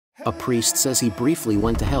A priest says he briefly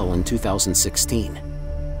went to hell in 2016.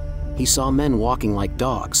 He saw men walking like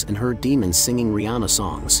dogs and heard demons singing Rihanna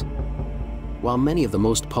songs. While many of the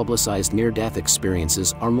most publicized near-death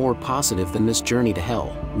experiences are more positive than this journey to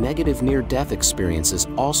hell, negative near-death experiences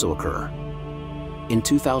also occur. In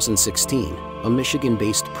 2016, a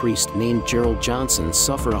Michigan-based priest named Gerald Johnson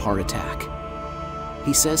suffered a heart attack.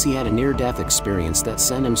 He says he had a near-death experience that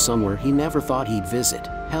sent him somewhere he never thought he'd visit,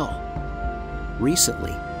 hell.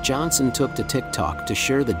 Recently, Johnson took to TikTok to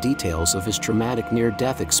share the details of his traumatic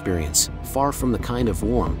near-death experience, far from the kind of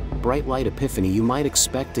warm, bright light epiphany you might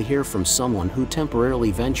expect to hear from someone who temporarily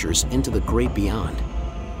ventures into the great beyond.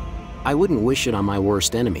 "I wouldn't wish it on my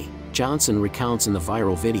worst enemy," Johnson recounts in the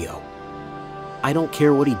viral video. "I don't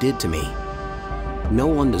care what he did to me. No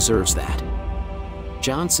one deserves that."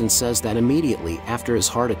 Johnson says that immediately after his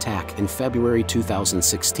heart attack in February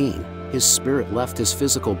 2016, his spirit left his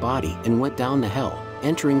physical body and went down to hell,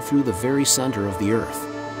 entering through the very center of the earth.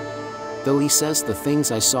 Though he says the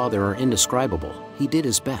things I saw there are indescribable, he did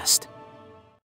his best.